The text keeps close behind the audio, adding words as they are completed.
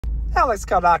Alex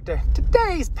Car Doctor.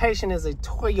 Today's patient is a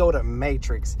Toyota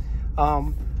Matrix.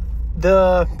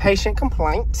 The patient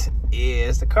complaint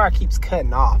is the car keeps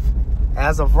cutting off.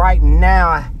 As of right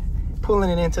now, pulling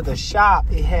it into the shop,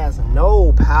 it has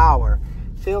no power.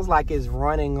 Feels like it's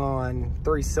running on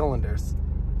 3 cylinders.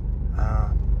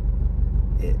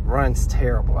 It runs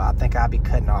terrible. I think I'll be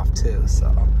cutting off too.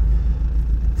 So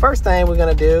first thing we're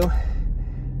gonna do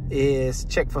is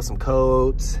check for some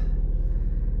codes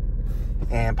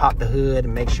and pop the hood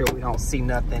and make sure we don't see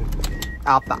nothing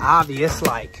out the obvious,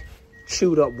 like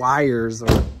chewed up wires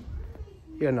or,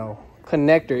 you know,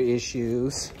 connector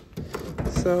issues.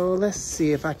 So let's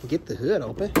see if I can get the hood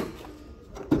open.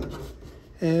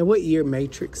 And what year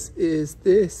Matrix is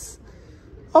this?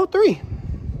 03.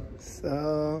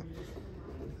 So,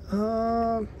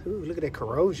 ooh, look at that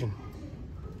corrosion.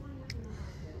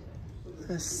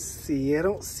 Let's see, I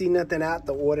don't see nothing out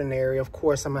the ordinary. Of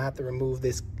course, I'm gonna have to remove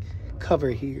this cover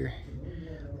here.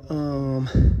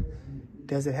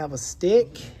 Does it have a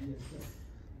stick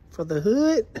for the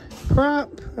hood prop?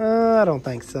 I don't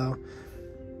think so.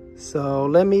 So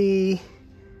let me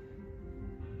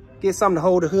get something to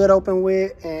hold the hood open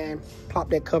with and pop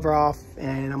that cover off,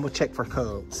 and I'm gonna check for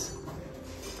codes.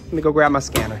 Let me go grab my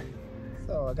scanner.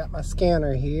 So I got my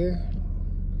scanner here.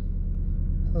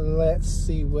 Let's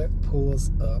see what pulls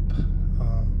up.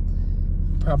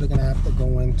 Probably gonna have to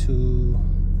go into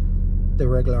the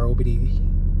regular OBD,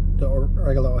 the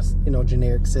regular, you know,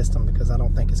 generic system, because I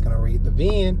don't think it's gonna read the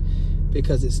VIN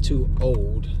because it's too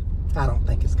old. I don't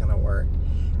think it's gonna work.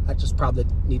 I just probably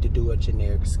need to do a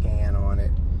generic scan on it.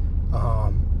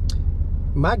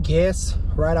 My guess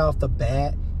right off the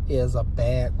bat is a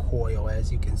bad coil.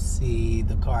 As you can see,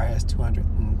 the car has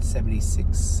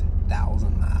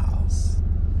 276,000 miles.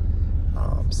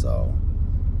 So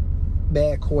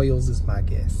bad coils is my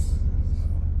guess.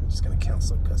 I'm just gonna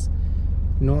cancel because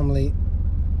normally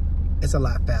it's a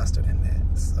lot faster than that.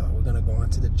 So we're gonna go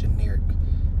into the generic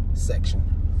section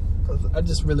because I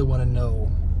just really want to know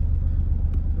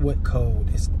what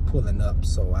code is pulling up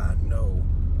so I know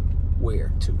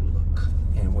where to look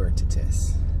and where to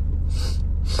test.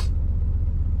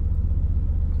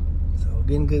 So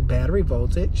getting good battery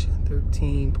voltage,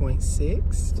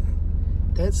 13.6.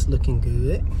 That's looking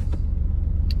good.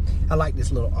 I like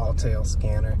this little Autel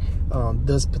scanner.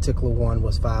 This particular one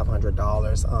was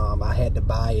 $500. I had to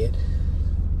buy it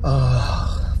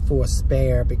for a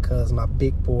spare because my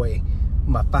big boy,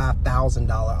 my $5,000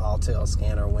 Autel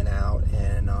scanner went out,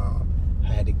 and I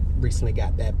had recently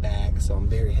got that back. So I'm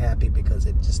very happy because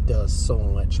it just does so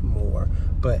much more.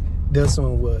 But this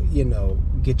one will, you know,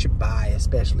 get you by,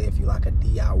 especially if you're like a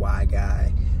DIY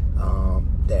guy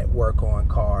that work on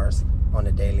cars on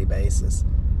a daily basis.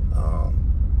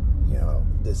 You know,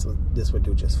 this would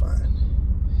do just fine.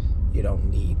 You don't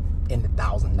need in the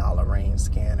 $1,000 range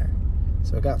scanner.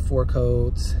 So I got 4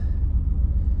 codes.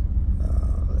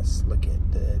 Let's look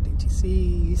at the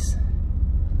DTCs.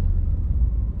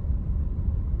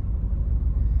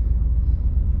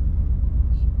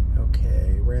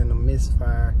 Okay, random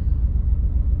misfire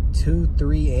 2,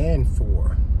 3, and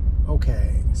 4.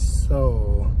 Okay,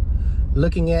 so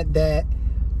looking at that,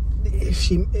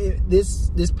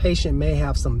 this patient may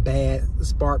have some bad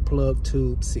spark plug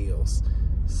tube seals.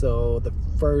 So the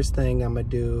first thing I'm gonna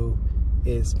do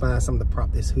is find something to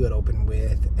prop this hood open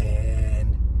with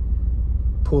and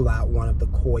pull out one of the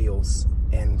coils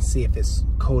and see if it's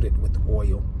coated with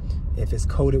oil. If it's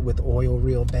coated with oil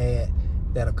real bad,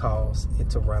 that'll cause it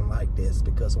to run like this,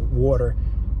 because water,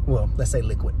 well, let's say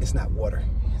liquid, it's not water,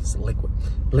 it's liquid.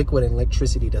 Liquid and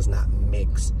electricity does not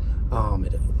mix.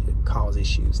 It cause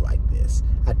issues like this.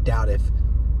 I doubt if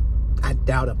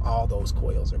all those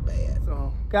coils are bad.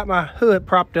 So got my hood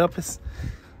propped up. It's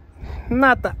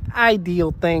not the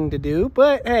ideal thing to do,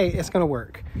 but hey, it's gonna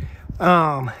work.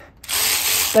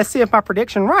 Let's see if my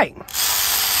prediction right.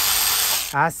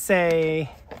 I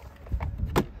say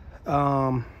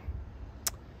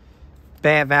bad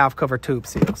valve cover tube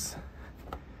seals.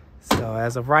 So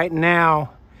as of right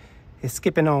now, it's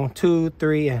skipping on 2,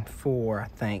 3, and 4, I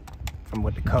think, from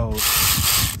what the code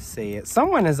said.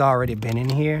 Someone has already been in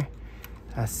here.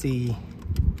 I see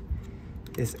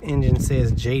this engine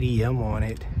says JDM on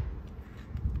it.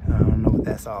 I don't know what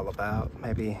that's all about.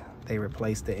 Maybe they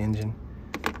replaced the engine.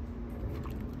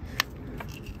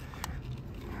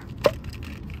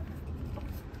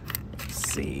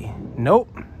 Let's see. Nope,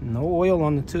 no oil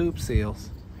on the tube seals.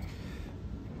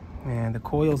 And the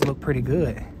coils look pretty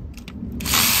good.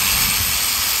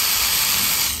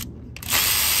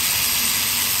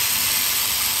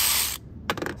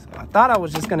 I thought I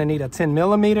was just gonna need a 10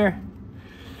 millimeter,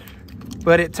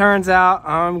 but it turns out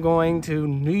I'm going to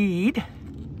need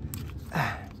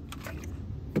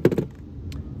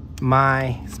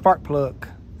my spark plug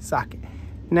socket.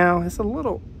 Now it's a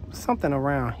little something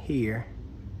around here.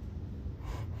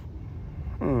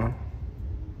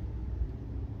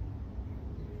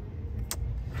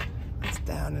 It's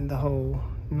down in the hole.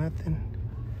 Nothing.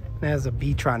 There's a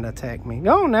bee trying to attack me.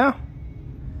 Go on now.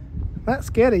 I'm not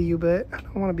scared of you, but I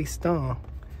don't want to be stung.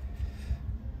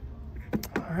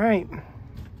 All right.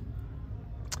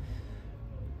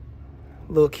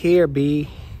 Look here, bee.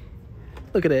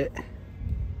 Look at that.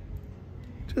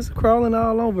 Just crawling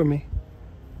all over me.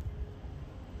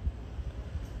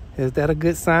 Is that a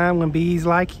good sign when bees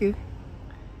like you?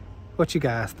 What you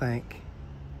guys think?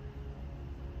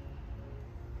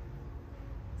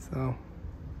 So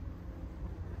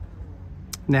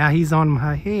now he's on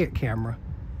my head camera.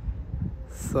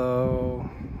 So,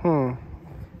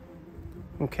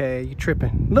 okay, you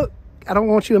tripping. Look, I don't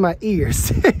want you in my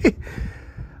ears.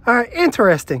 All right,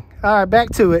 interesting. All right, back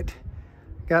to it.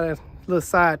 Got a little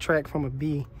sidetrack from a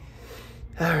bee.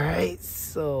 All right,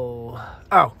 so,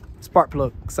 oh, spark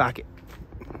plug socket.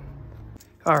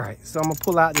 All right, so I'm gonna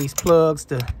pull out these plugs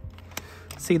to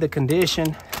see the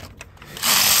condition.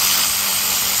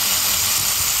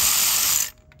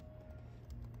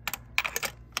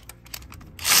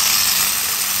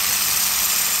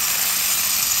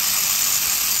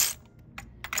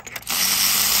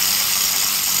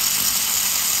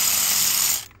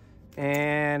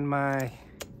 And my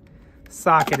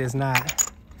socket is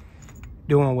not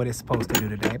doing what it's supposed to do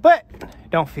today, but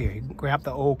don't fear. You can grab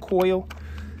the old coil,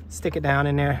 stick it down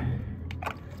in there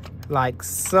like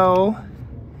so,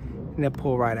 and then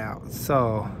pull right out.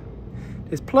 So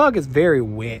this plug is very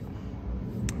wet.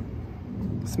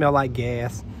 Smell like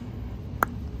gas.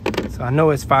 So I know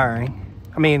it's firing.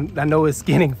 I mean, I know it's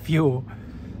getting fuel.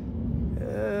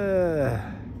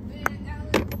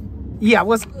 Yeah,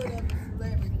 what's...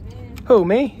 Who,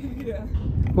 me? Yeah.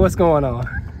 What's going on?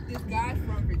 This guy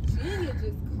from Virginia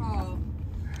just called.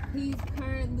 He's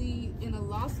currently in a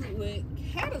lawsuit with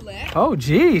Cadillac. Oh,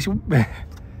 geez. You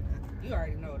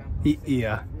already know what I'm saying.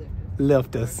 Yeah.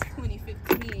 Lifters.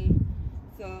 2015.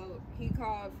 So he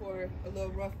called for a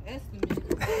little rough estimate.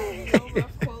 A little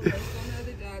rough quote based on the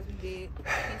other jobs we did.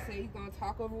 He said he's going to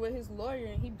talk over with his lawyer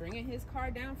and he bringing his car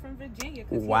down from Virginia.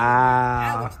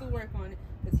 Wow. Alex to work on it.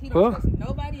 Because he don't trust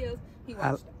nobody else. He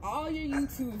watched all your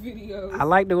YouTube videos. I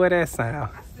like the way that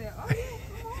sounds. I said, oh yeah,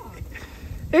 come on.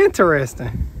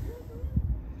 Interesting.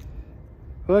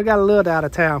 Well, I got a little out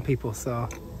of town people, so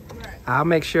Right. I'll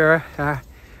make sure I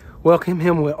welcome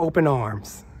him with open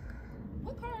arms.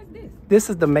 What car is this? This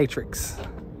is the Matrix.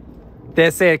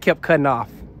 That said it kept cutting off.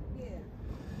 Yeah.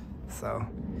 So,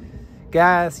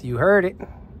 guys, you heard it.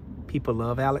 People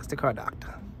love Alex the Car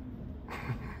Doctor.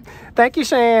 Thank you,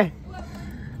 Shan.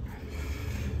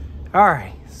 All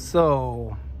right,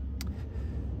 so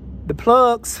the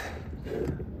plugs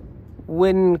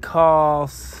wouldn't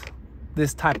cause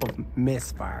this type of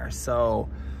misfire. So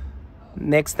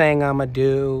next thing I'm gonna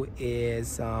do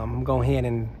is I'm going ahead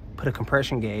and put a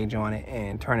compression gauge on it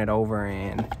and turn it over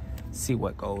and see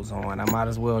what goes on. I might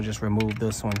as well just remove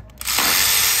this one.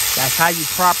 That's how you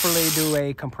properly do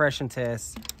a compression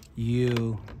test.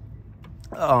 You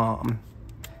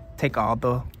take all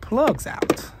the plugs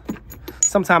out.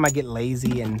 Sometimes I get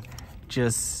lazy and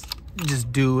just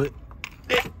do it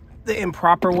the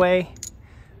improper way,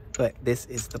 but this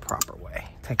is the proper way.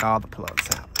 Take all the plugs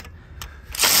out.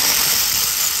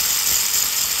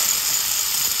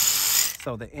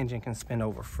 So the engine can spin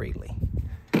over freely.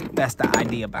 That's the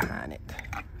idea behind it.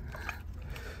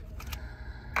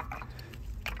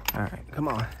 All right, come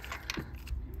on.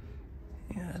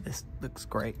 Yeah, this looks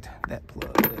great. That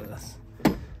plug does.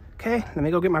 Okay, let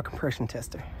me go get my compression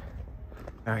tester.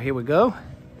 All right, here we go.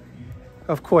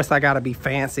 Of course, I gotta be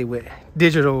fancy with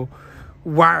digital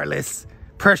wireless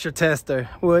pressure tester.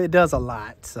 Well, it does a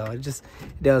lot. So it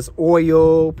does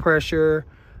oil pressure,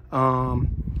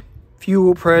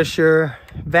 fuel pressure,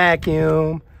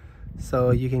 vacuum.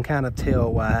 So you can kind of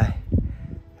tell why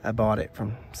I bought it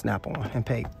from Snap-on and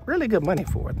paid really good money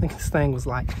for it. I think this thing was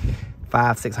like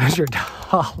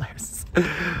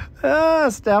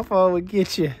 $500-600. Snap-on would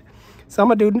get you. So I'm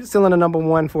gonna do cylinder number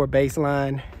 1 for a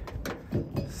baseline.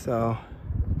 So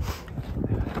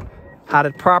how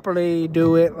to properly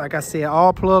do it, like I said,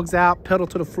 all plugs out, pedal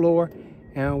to the floor,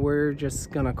 and we're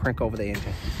just gonna crank over the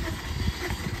engine.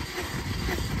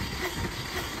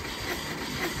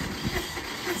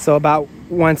 So about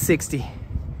 160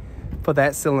 for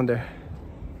that cylinder.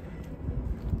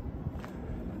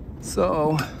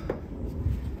 So,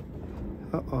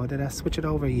 uh-oh, did I switch it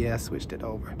over? Yeah, I switched it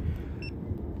over.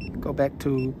 Go back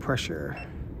to pressure.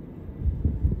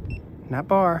 Not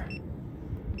bar.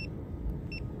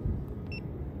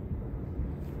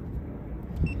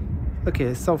 Look at it,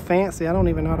 it's so fancy, I don't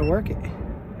even know how to work it.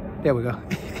 There we go.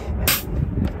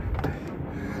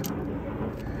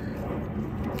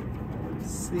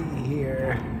 Let's see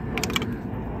here.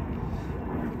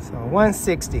 So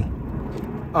 160.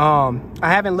 I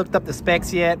haven't looked up the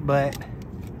specs yet, but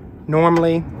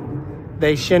normally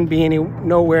they shouldn't be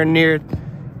nowhere near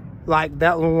like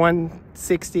that one,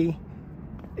 160.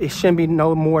 It shouldn't be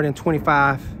no more than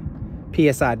 25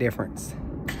 PSI difference.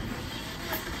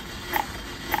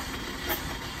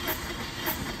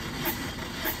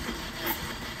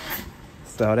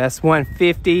 So that's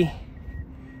 150. A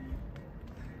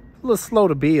little slow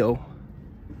to build.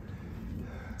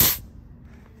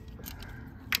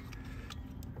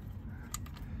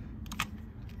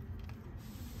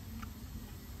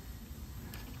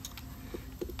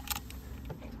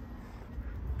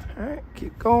 All right,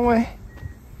 keep going.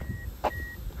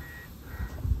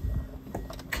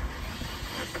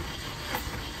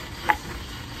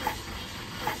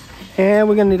 And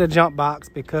we're gonna need a jump box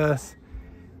because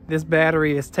this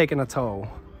battery is taking a toll.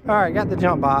 All right, got the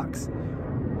jump box.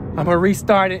 I'm gonna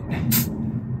restart it.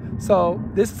 So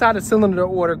this is how the cylinder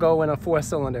order go in a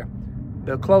 4-cylinder.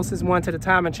 The closest one to the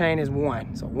timing chain is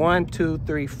 1. So 1, 2,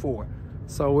 3, 4.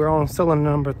 So we're on cylinder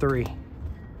number 3.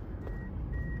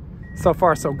 So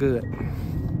far, so good.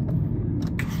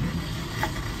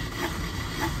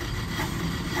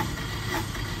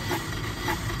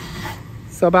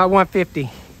 So about 150.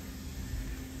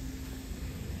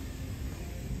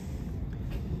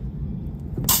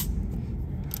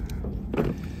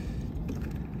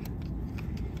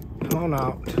 Come on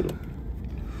out.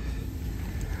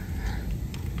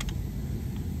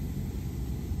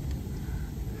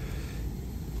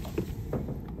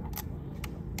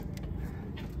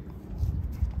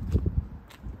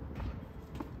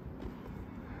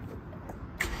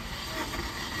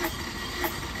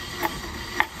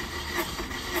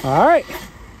 All right,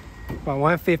 about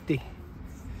 150.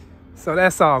 So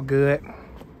that's all good.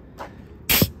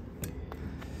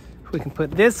 We can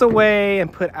put this away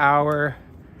and put our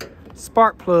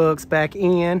spark plugs back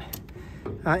in.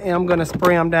 I am gonna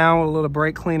spray them down with a little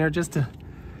brake cleaner just to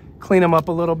clean them up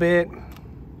a little bit.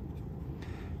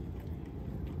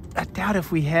 I doubt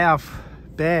if we have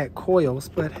bad coils,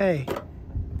 but hey,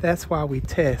 that's why we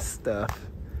test stuff,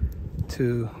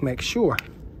 to make sure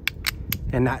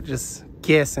and not just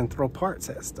guess and throw parts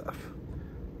at stuff.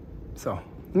 So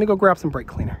let me go grab some brake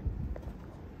cleaner.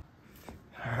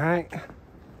 All right.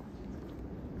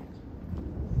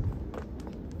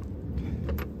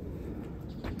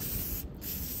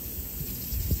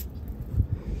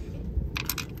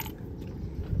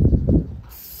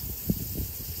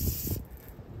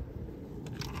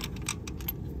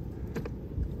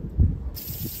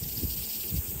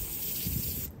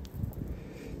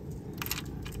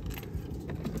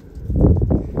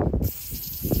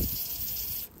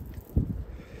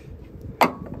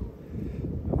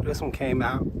 This one came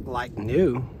out like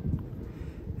new,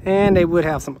 and they would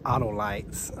have some auto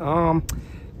lights.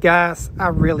 Guys, I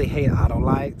really hate auto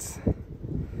lights.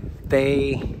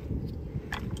 They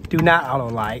do not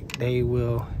auto light. They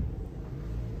will.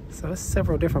 So it's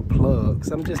several different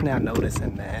plugs. I'm just now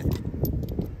noticing that.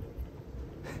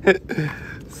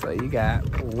 So you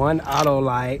got one auto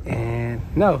light and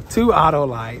no, 2 auto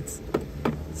lights.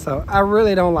 So I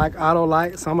really don't like auto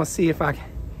lights. So I'm gonna see if I can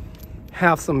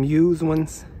have some used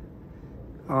ones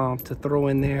to throw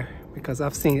in there, because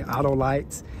I've seen auto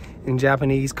lights in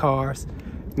Japanese cars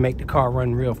make the car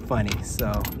run real funny.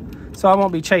 So I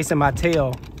won't be chasing my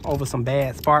tail over some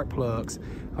bad spark plugs.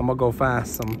 I'm gonna go find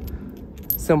some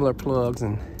similar plugs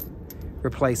and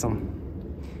replace them.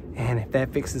 And if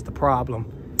that fixes the problem,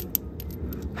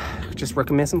 just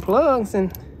recommend some plugs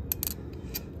and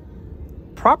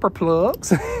proper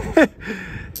plugs.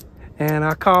 And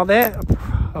I call that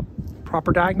a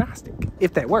proper diagnostic,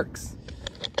 if that works.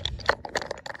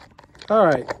 All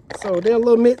right, so they're a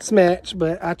little mismatched,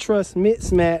 but I trust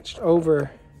mismatched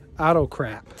over auto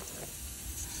crap.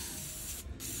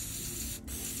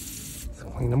 So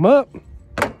clean them up,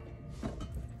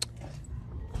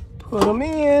 put them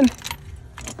in,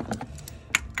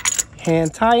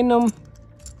 hand tighten them.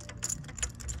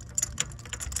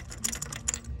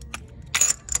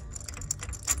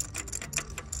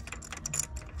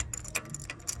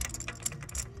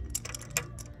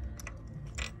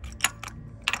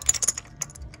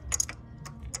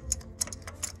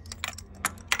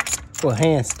 We'll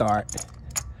hand start.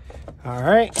 All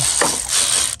right.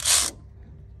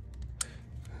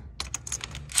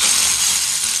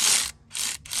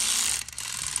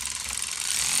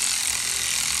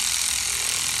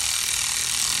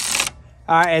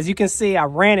 All right, as you can see, I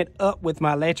ran it up with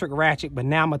my electric ratchet, but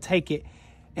now I'm gonna take it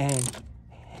and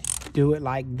do it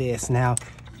like this. Now,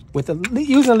 with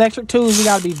using electric tools, you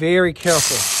gotta be very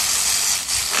careful.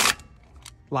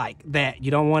 Like that.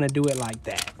 You don't want to do it like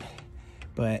that.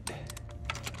 But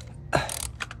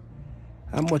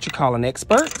I'm what you call an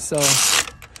expert, so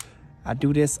I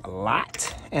do this a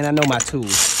lot, and I know my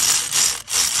tools.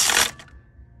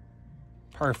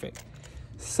 Perfect.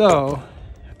 So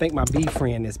I think my bee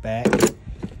friend is back.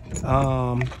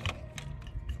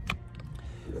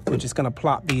 We're just gonna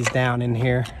plop these down in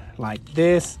here like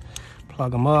this,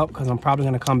 plug them up, because I'm probably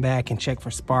gonna come back and check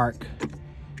for spark.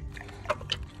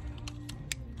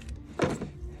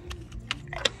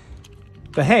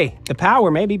 But hey, the power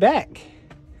may be back.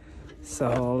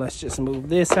 So let's just move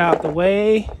this out the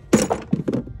way.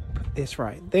 Put this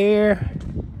right there.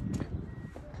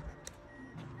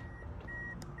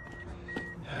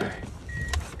 All right.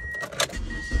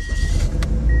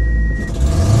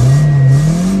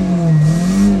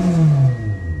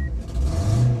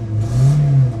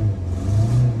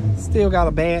 Still got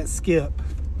a bad skip.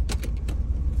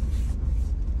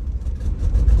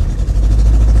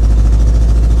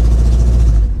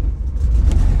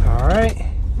 All right,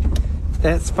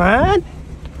 that's fine.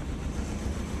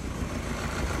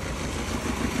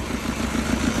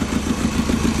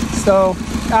 So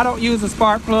I don't use a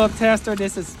spark plug tester.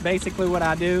 This is basically what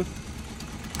I do.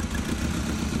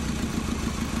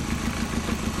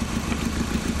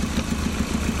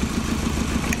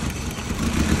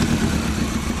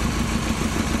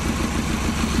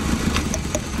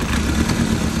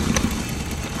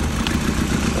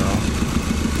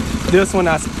 This one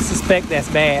I suspect that's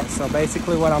bad. So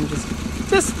basically what I'm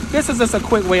this is just a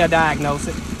quick way of diagnose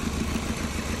it.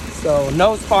 So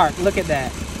no spark, look at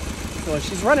that. So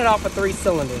she's running off of 3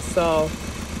 cylinders. So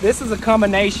this is a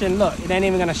combination. Look, it ain't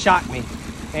even gonna shock me.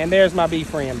 And there's my bee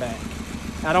friend back.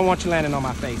 I don't want you landing on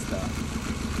my face though.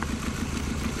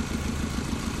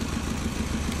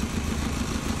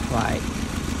 Like,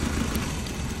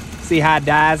 see how it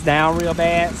dies down real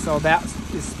bad? So that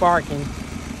is sparking.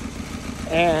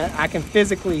 And I can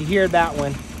physically hear that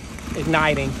one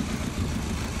igniting.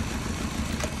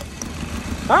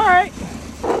 All right,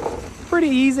 pretty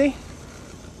easy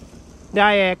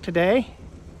diag today.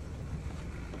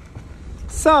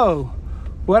 So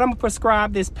what I'm gonna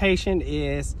prescribe this patient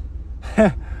is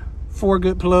 4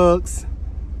 good plugs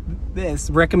that's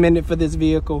recommended for this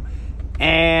vehicle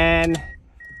and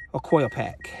a coil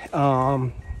pack.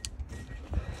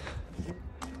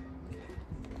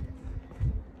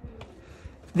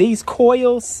 These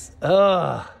coils,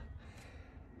 I'm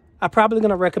probably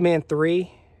gonna recommend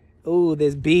 3. Ooh,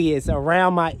 this bee is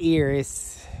around my ear.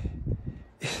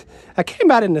 I came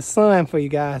out in the sun for you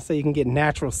guys so you can get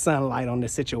natural sunlight on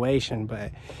this situation,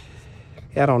 but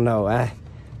I don't know. I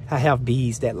have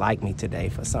bees that like me today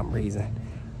for some reason.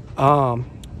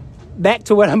 Back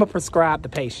to what I'm gonna prescribe the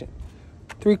patient.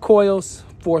 3 coils,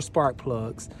 4 spark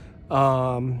plugs.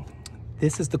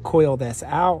 This is the coil that's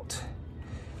out.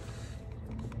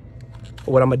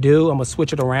 What I'm gonna do, I'm gonna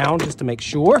switch it around just to make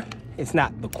sure it's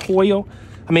not the coil.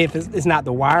 I mean, if it's not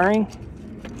the wiring.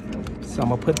 So I'm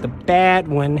gonna put the bad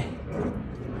one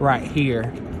right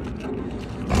here.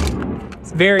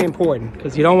 It's very important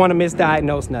because you don't want to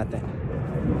misdiagnose nothing.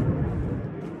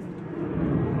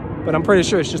 But I'm pretty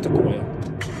sure it's just a coil.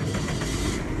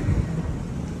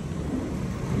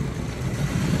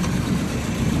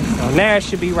 So now it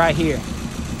should be right here.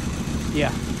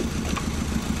 Yeah.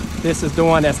 This is the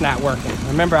one that's not working.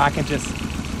 Remember, I can just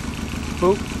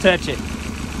boop, touch it.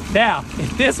 Now,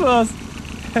 if this was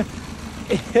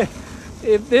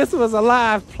if this was a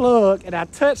live plug and I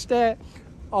touched that,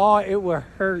 oh, it would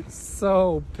hurt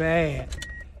so bad.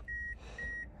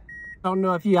 I don't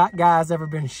know if you guys ever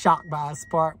been shocked by a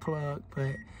spark plug,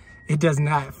 but it does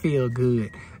not feel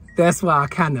good. That's why I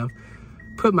kind of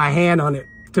put my hand on it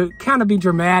to kind of be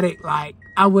dramatic. Like,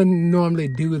 I wouldn't normally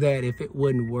do that if it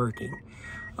wasn't working.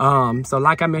 So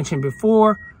like I mentioned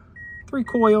before, 3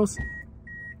 coils,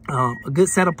 a good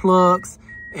set of plugs,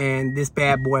 and this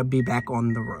bad boy will be back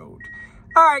on the road.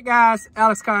 All right, guys,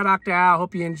 Alex Car Doctor out.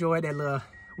 Hope you enjoyed that little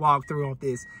walkthrough of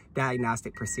this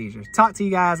diagnostic procedure. Talk to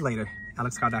you guys later.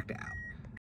 Alex Car Doctor out.